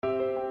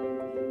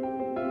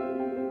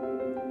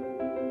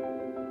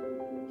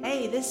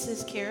this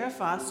is Kara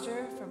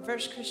Foster from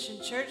First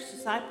Christian Church,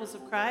 Disciples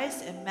of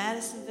Christ in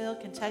Madisonville,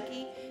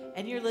 Kentucky,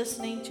 and you're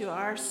listening to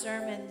our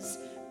sermons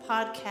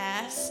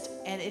podcast.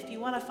 And if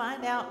you want to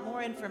find out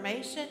more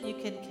information, you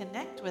can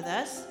connect with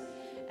us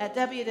at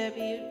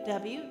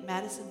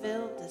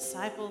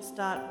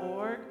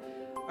www.madisonvilledisciples.org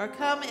or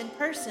come in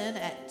person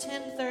at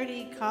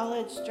 1030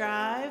 College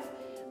Drive,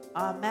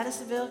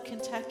 Madisonville,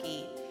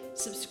 Kentucky.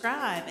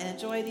 Subscribe and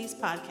enjoy these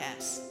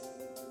podcasts.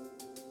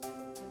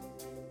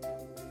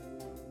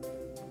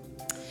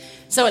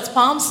 So it's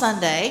Palm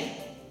Sunday,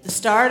 the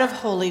start of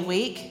Holy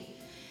Week,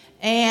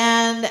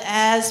 and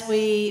as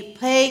we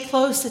pay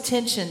close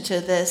attention to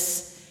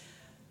this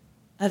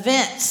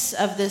events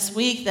of this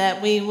week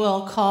that we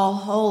will call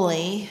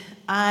holy,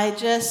 I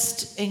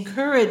just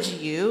encourage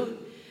you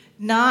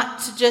not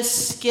to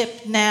just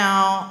skip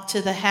now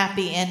to the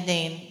happy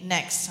ending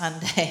next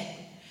Sunday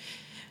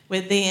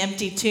with the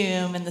empty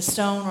tomb and the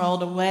stone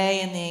rolled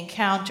away and the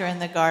encounter in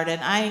the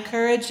garden. I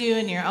encourage you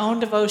in your own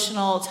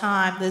devotional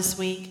time this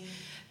week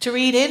to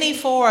read any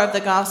four of the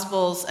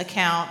Gospels'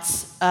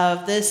 accounts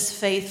of this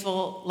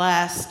faithful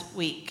last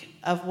week,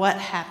 of what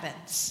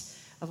happens,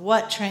 of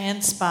what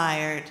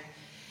transpired.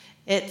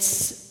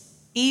 It's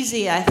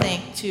easy, I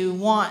think, to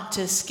want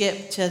to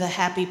skip to the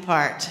happy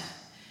part.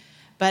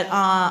 But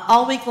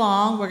all week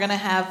long, we're going to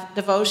have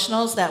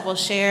devotionals that we'll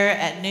share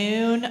at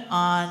noon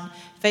on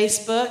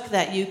Facebook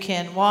that you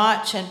can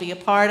watch and be a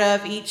part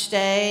of each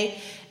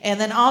day. And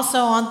then also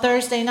on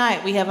Thursday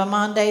night, we have a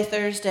Maundy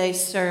Thursday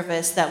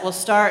service that will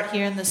start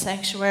here in the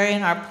sanctuary.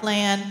 And our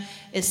plan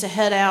is to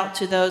head out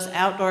to those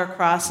outdoor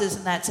crosses,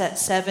 and that's at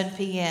 7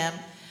 p.m.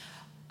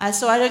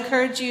 So I'd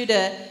encourage you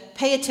to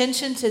pay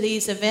attention to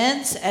these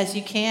events as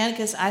you can,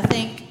 because I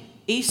think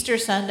Easter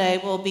Sunday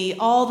will be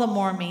all the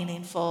more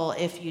meaningful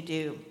if you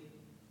do.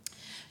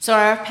 So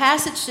our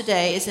passage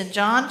today is in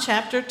John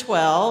chapter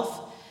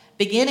 12,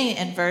 beginning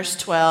in verse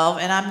 12,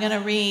 and I'm going to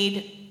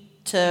read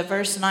to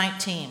verse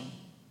 19.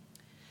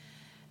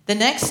 The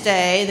next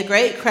day, the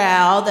great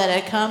crowd that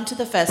had come to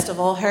the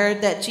festival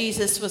heard that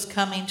Jesus was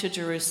coming to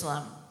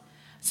Jerusalem.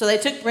 So they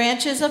took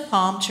branches of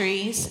palm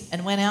trees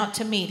and went out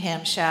to meet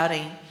him,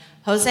 shouting,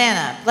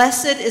 "Hosanna,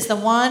 blessed is the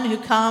one who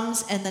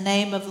comes in the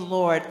name of the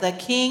Lord, the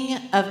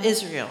King of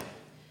Israel."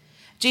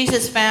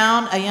 Jesus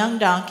found a young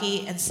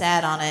donkey and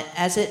sat on it,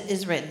 as it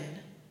is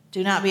written,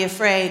 "Do not be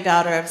afraid,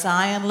 daughter of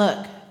Zion.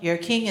 Look, your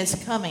king is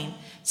coming,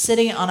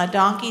 sitting on a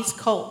donkey's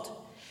colt."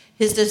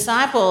 His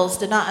disciples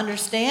did not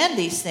understand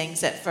these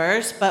things at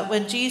first, but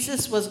when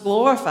Jesus was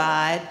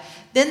glorified,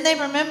 then they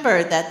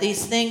remembered that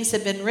these things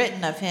had been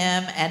written of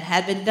him and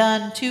had been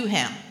done to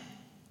him.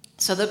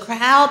 So the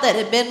crowd that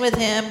had been with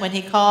him when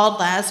he called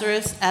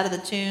Lazarus out of the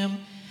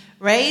tomb,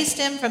 raised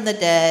him from the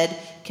dead,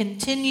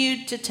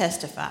 continued to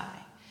testify.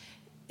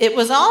 It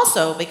was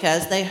also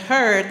because they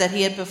heard that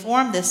he had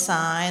performed this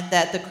sign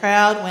that the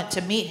crowd went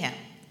to meet him.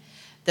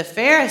 The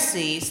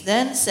Pharisees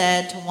then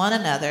said to one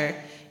another,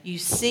 "You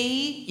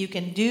see, you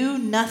can do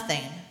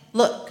nothing.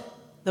 Look,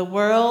 the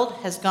world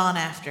has gone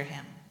after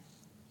him."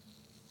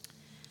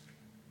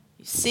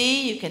 You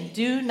see, you can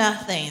do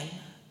nothing.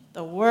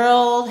 The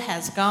world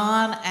has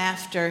gone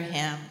after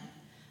him.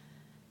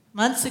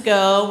 Months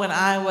ago, when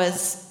I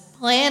was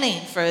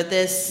planning for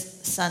this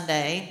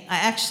Sunday, I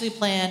actually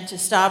planned to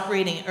stop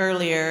reading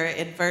earlier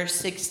in verse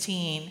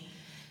 16.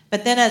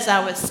 But then as I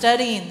was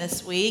studying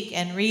this week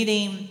and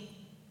reading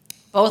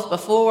both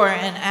before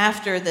and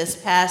after this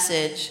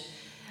passage,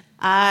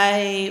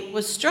 I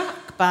was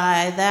struck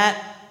by that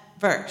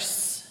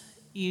verse.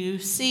 You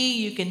see,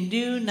 you can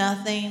do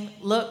nothing.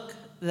 Look,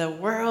 the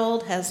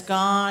world has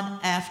gone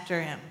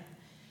after him.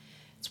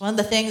 It's one of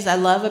the things I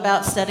love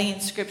about studying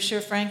Scripture,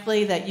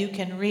 frankly, that you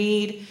can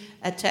read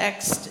a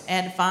text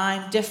and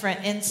find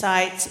different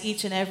insights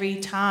each and every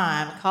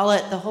time. Call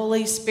it the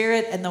Holy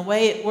Spirit and the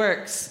way it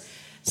works.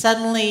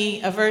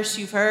 Suddenly, a verse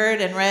you've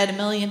heard and read a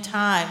million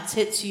times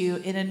hits you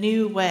in a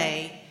new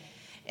way.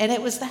 And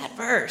it was that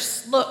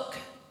verse, "Look,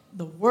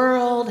 the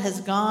world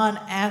has gone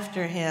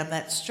after him,"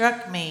 that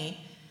struck me.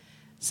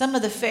 Some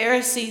of the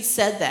Pharisees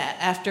said that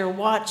after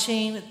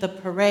watching the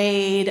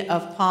parade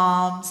of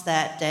palms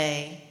that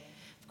day.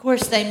 Of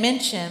course, they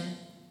mentioned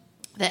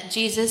that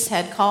Jesus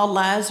had called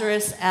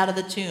Lazarus out of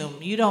the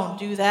tomb. You don't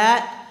do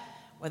that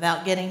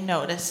without getting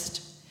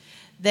noticed.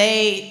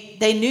 They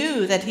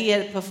knew that he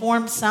had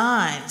performed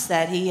signs,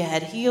 that he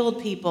had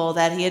healed people,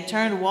 that he had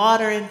turned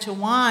water into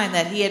wine,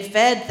 that he had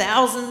fed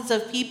thousands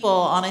of people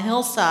on a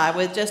hillside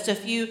with just a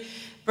few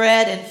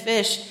bread and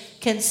fish.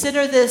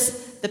 Consider this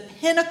the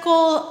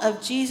pinnacle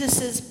of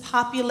Jesus'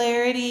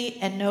 popularity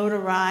and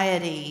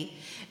notoriety.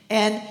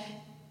 And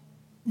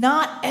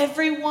not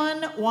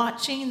everyone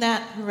watching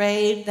that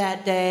parade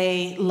that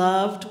day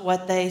loved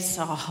what they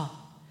saw.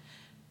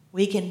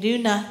 We can do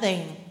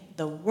nothing.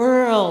 The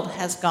world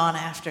has gone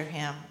after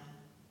him.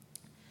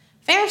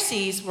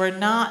 Pharisees were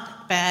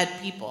not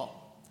bad people.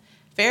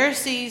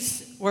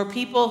 Pharisees were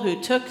people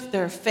who took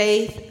their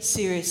faith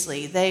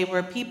seriously. They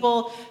were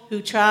people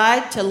who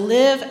tried to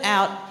live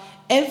out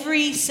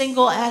every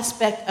single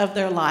aspect of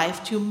their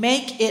life to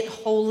make it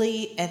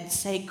holy and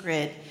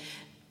sacred.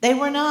 They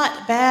were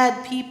not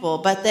bad people,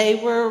 but they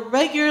were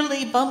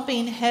regularly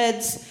bumping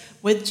heads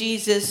with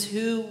Jesus,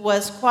 who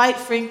was quite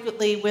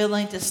frequently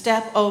willing to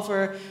step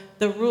over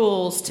the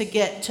rules to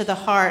get to the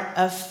heart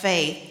of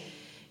faith.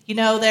 You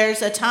know,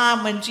 there's a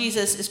time when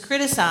Jesus is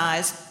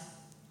criticized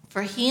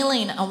for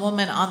healing a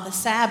woman on the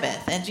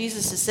Sabbath. And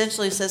Jesus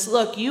essentially says,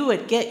 look, you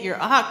would get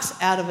your ox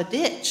out of a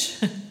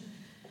ditch.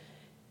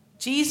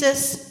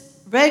 Jesus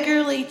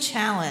regularly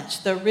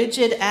challenged the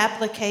rigid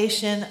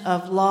application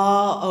of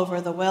law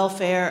over the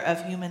welfare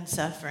of human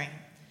suffering.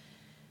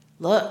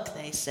 Look,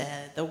 they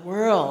said, the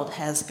world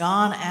has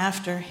gone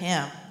after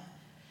him.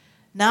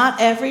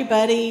 Not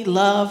everybody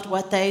loved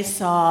what they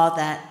saw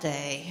that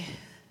day.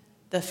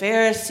 The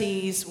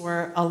Pharisees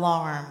were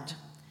alarmed.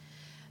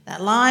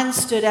 That line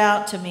stood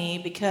out to me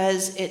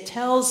because it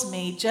tells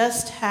me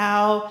just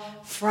how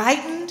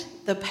frightened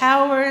the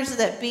powers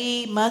that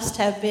be must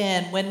have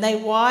been when they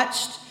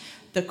watched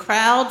the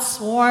crowd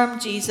swarm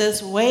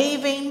Jesus,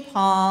 waving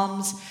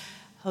palms.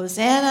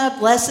 Hosanna,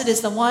 blessed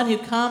is the one who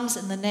comes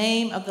in the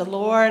name of the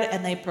Lord,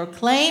 and they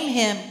proclaim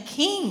him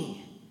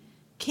King,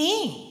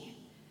 King.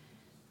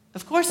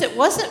 Of course, it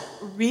wasn't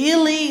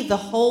really the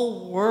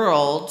whole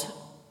world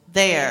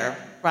there,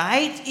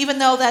 right? Even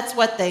though that's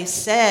what they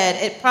said,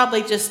 it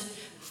probably just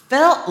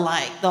felt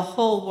like the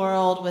whole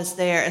world was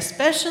there,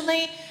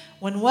 especially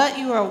when what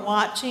you are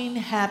watching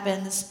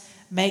happens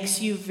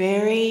makes you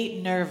very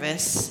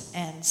nervous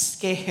and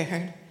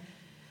scared.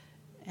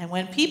 And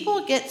when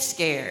people get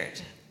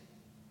scared,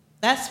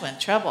 that's when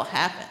trouble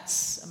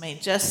happens. I mean,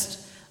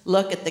 just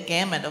look at the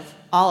gamut of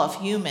all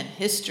of human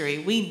history.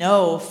 We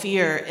know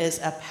fear is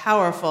a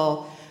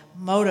powerful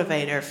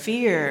motivator.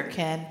 Fear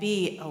can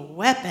be a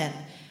weapon.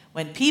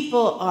 When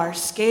people are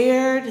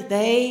scared,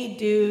 they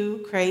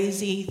do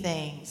crazy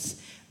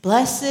things.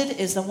 Blessed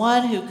is the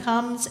one who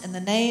comes in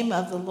the name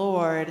of the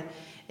Lord.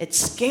 It's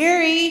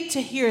scary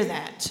to hear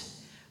that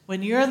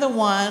when you're the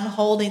one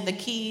holding the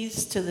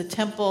keys to the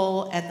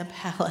temple and the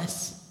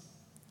palace.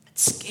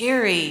 It's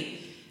scary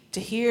to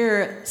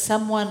hear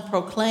someone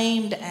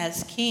proclaimed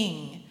as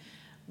king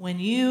when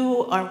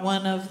you are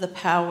one of the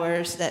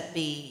powers that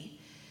be.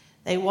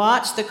 They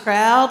watch the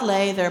crowd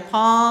lay their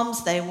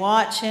palms, they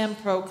watch him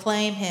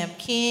proclaim him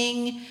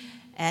king,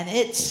 and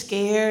it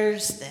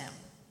scares them.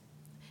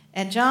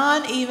 And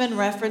John even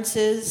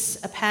references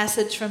a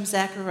passage from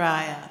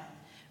Zechariah.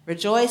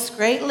 Rejoice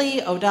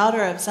greatly, O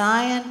daughter of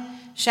Zion.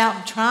 Shout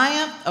in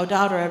triumph, O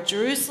daughter of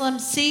Jerusalem.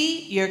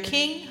 See, your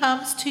king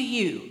comes to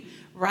you,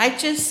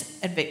 righteous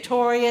and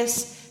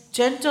victorious,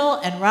 gentle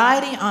and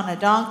riding on a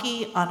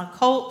donkey, on a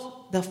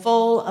colt, the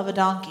foal of a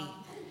donkey.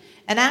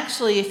 And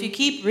actually, if you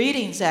keep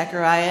reading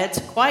Zechariah, it's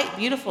a quite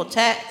beautiful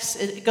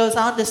text. It goes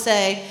on to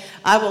say,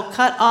 I will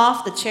cut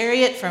off the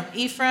chariot from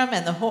Ephraim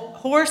and the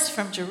horse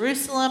from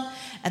Jerusalem,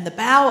 and the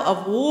bow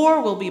of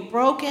war will be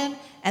broken,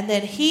 and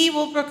then he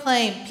will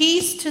proclaim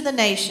peace to the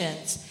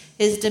nations.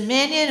 His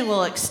dominion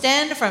will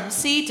extend from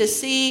sea to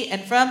sea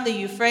and from the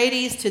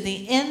Euphrates to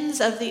the ends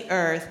of the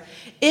earth.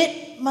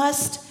 It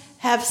must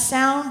have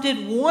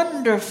sounded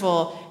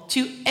wonderful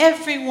to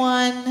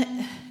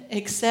everyone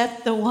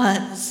except the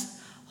ones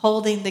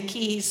holding the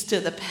keys to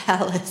the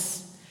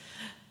palace.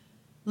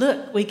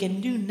 Look, we can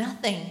do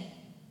nothing.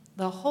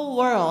 The whole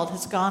world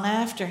has gone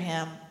after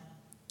him.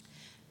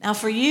 Now,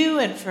 for you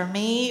and for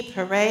me,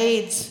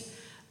 parades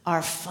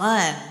are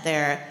fun.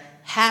 They're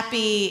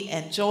happy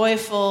and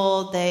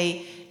joyful.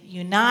 They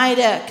unite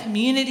a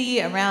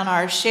community around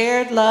our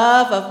shared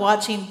love of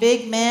watching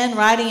big men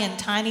riding in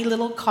tiny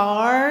little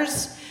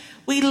cars.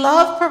 We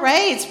love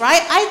parades,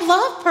 right? I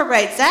love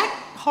parades. Zach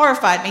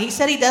horrified me. He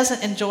said he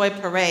doesn't enjoy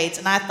parades.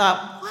 And I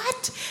thought,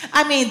 what?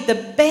 I mean, the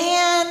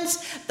bands,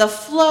 the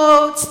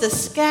floats, the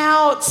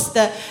scouts,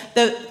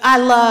 I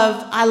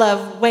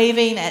love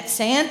waving at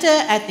Santa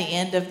at the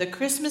end of the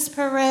Christmas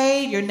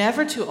parade. You're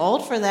never too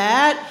old for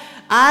that.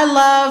 I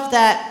love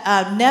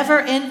that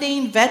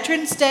never-ending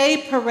Veterans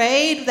Day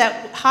parade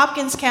that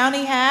Hopkins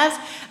County has.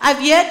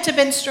 I've yet to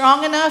been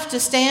strong enough to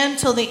stand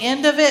till the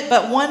end of it,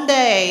 but one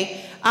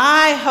day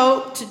I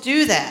hope to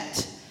do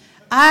that.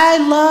 I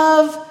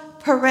love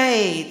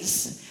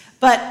parades,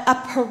 but a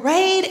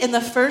parade in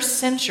the first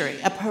century,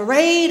 a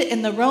parade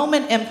in the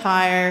Roman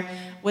Empire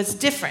was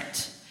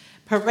different.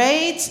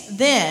 Parades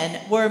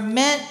then were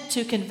meant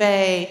to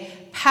convey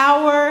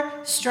power,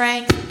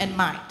 strength, and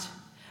might.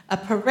 A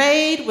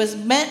parade was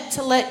meant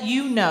to let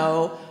you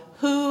know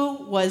who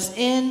was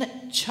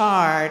in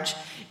charge.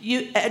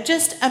 You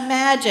just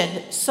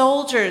imagine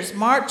soldiers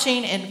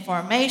marching in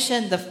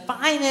formation, the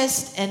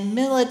finest in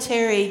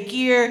military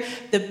gear,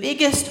 the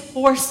biggest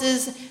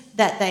horses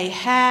that they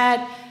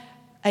had.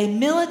 A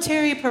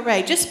military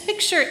parade. Just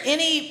picture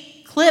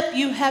any clip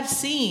you have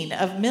seen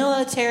of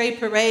military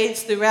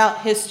parades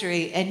throughout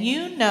history, and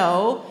you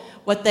know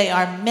what they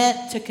are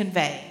meant to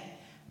convey.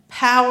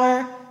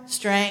 Power,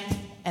 strength,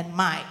 and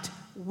might.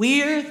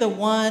 We're the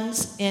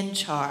ones in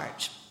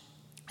charge.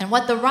 And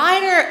what the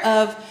writer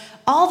of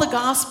all the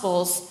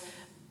Gospels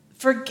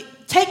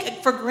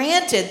take for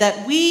granted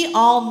that we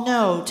all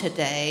know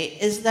today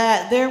is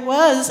that there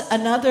was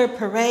another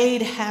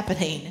parade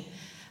happening.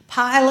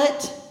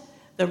 Pilate,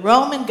 the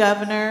Roman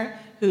governor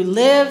who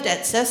lived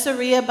at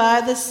Caesarea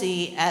by the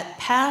sea, at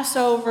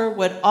Passover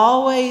would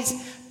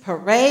always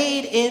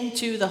parade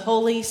into the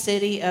holy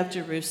city of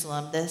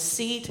Jerusalem, the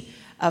seat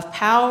of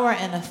power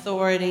and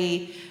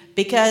authority,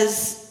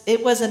 because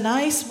it was a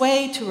nice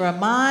way to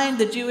remind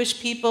the Jewish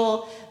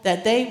people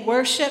that they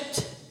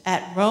worshiped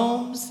at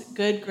Rome's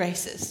good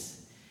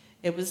graces.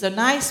 It was a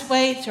nice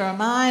way to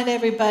remind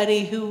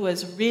everybody who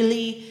was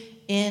really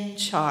in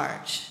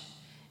charge.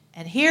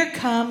 And here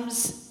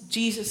comes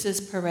Jesus'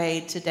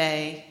 parade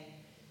today.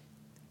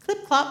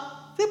 Clip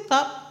clop, clip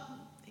clop.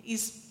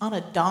 He's on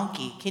a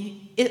donkey.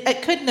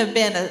 It couldn't have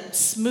been a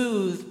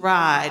smooth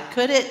ride,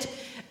 could it?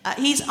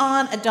 He's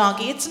on a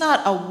donkey. It's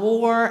not a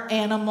war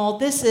animal.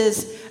 This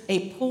is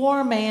a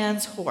poor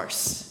man's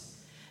horse.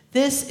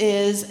 This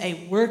is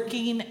a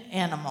working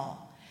animal.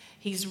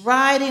 He's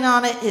riding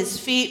on it. His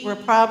feet were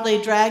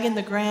probably dragging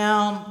the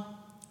ground,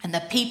 and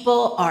the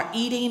people are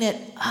eating it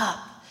up.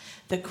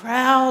 The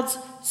crowds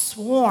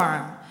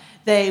swarm.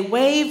 They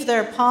wave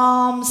their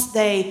palms.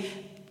 They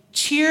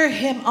cheer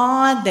him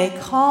on. They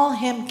call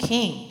him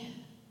king.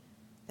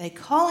 They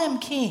call him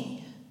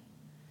king.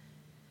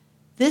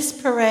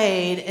 This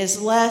parade is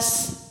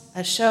less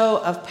a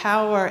show of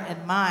power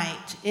and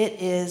might.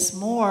 It is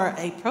more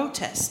a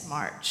protest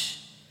march.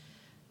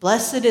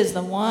 Blessed is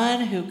the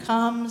one who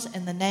comes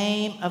in the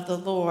name of the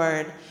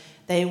Lord.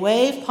 They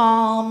wave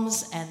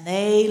palms and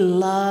they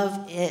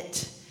love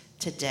it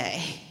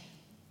today.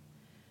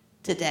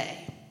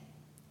 Today.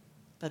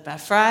 But by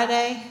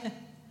Friday,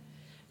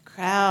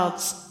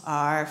 crowds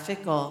are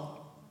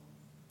fickle.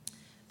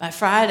 By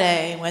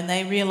Friday, when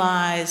they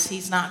realize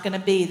he's not going to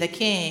be the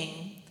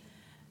king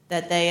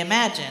that they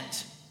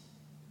imagined.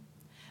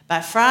 By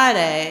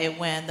Friday,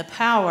 when the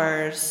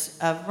powers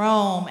of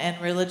Rome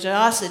and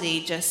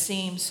religiosity just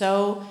seem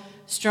so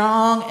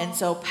strong and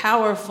so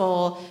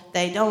powerful,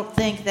 they don't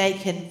think they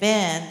can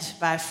bend.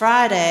 By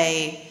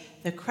Friday,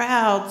 the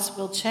crowds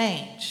will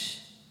change.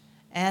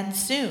 And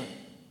soon,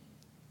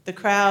 the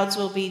crowds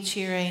will be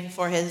cheering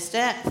for his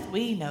death.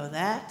 We know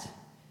that.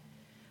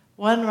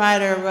 One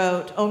writer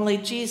wrote, only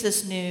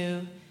Jesus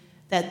knew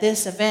that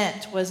this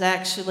event was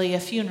actually a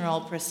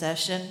funeral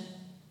procession.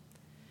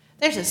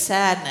 There's a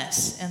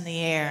sadness in the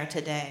air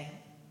today.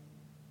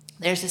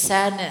 There's a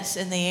sadness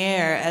in the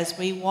air as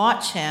we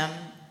watch him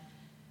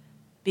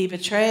be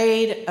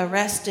betrayed,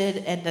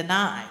 arrested, and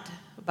denied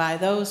by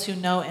those who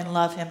know and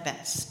love him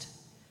best.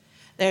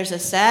 There's a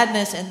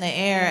sadness in the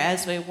air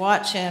as we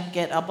watch him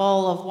get a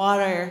bowl of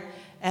water,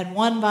 and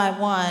one by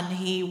one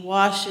he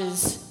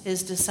washes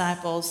his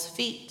disciples'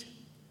 feet.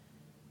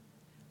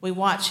 We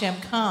watch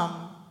him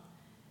come,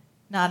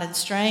 not in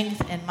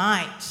strength and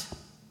might,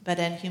 but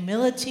in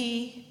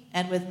humility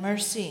and with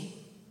mercy.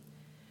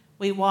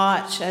 We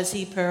watch as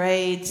he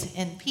parades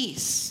in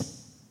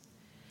peace.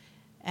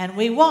 And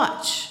we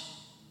watch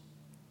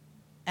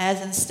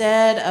as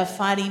instead of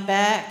fighting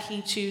back,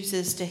 he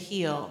chooses to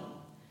heal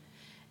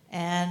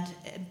and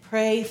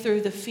pray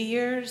through the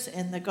fears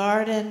in the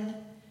garden,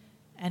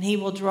 and he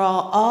will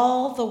draw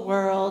all the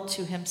world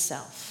to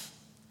himself.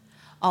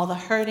 All the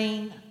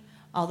hurting,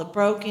 all the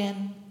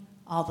broken,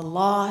 all the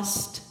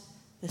lost,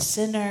 the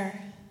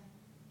sinner,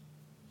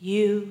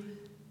 you,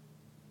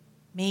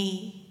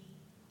 me,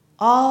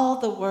 all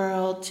the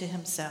world to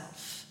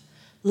himself.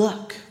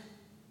 Look,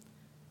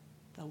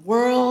 the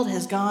world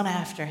has gone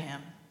after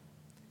him,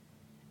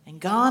 and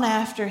gone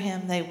after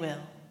him they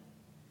will.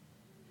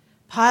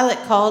 Pilate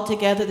called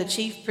together the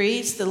chief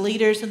priests, the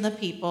leaders, and the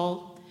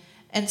people,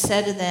 and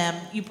said to them,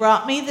 you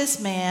brought me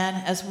this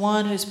man as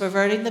one who's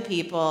perverting the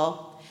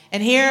people,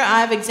 and here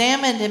I've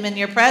examined him in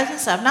your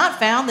presence. I've not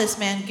found this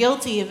man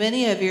guilty of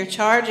any of your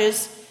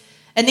charges,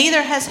 and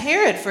neither has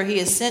Herod, for he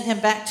has sent him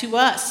back to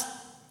us.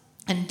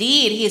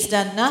 Indeed, he has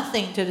done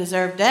nothing to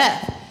deserve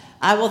death.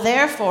 I will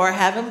therefore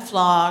have him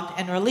flogged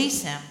and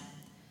release him.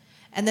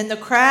 And then the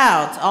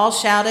crowds all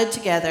shouted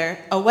together,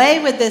 away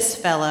with this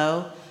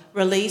fellow,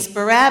 release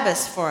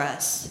Barabbas for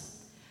us.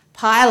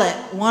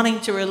 Pilate, wanting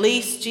to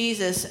release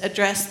Jesus,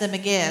 addressed them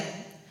again,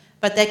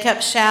 but they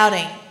kept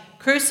shouting,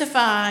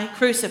 crucify,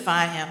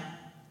 crucify him.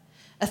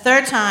 A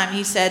third time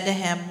he said to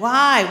him,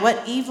 why,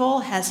 what evil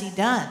has he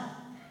done?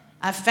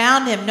 I've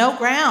found him no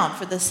ground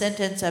for the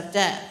sentence of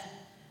death.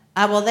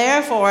 I will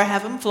therefore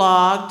have him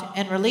flogged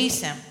and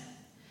release him.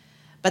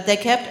 But they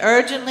kept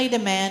urgently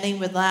demanding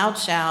with loud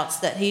shouts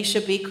that he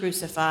should be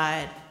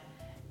crucified,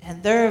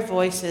 and their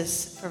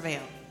voices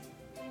prevailed.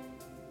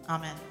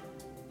 Amen.